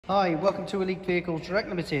Hi, welcome to Elite Vehicles Direct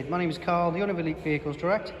Limited. My name is Carl, the owner of Elite Vehicles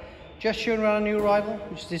Direct. Just showing around a new arrival,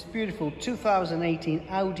 which is this beautiful 2018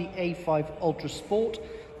 Audi A5 Ultra Sport.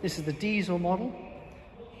 This is the diesel model.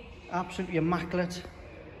 Absolutely immaculate.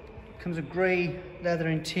 Comes with grey leather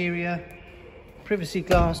interior, privacy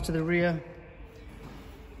glass to the rear,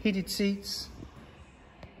 heated seats.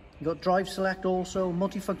 You've got drive select also,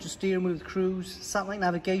 multifunction steering wheel with cruise, satellite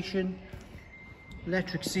navigation,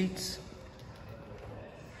 electric seats.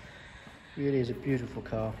 Really is a beautiful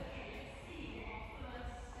car.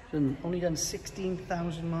 Only done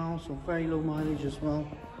 16,000 miles, so very low mileage as well.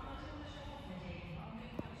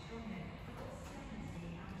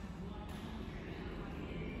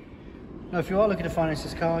 Now, if you are looking to finance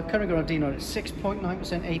this car, currently got on a deal at 6.9%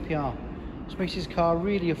 APR. This makes this car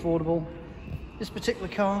really affordable. This particular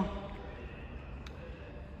car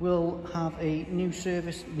will have a new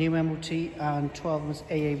service, new MOT, and 12 months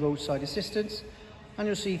AA roadside assistance. And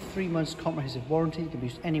you'll see 3 months comprehensive warranty. It can be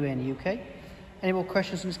used anywhere in the UK. Any more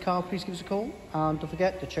questions on this car, please give us a call. And don't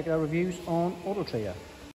forget to check out our reviews on Auto Trader.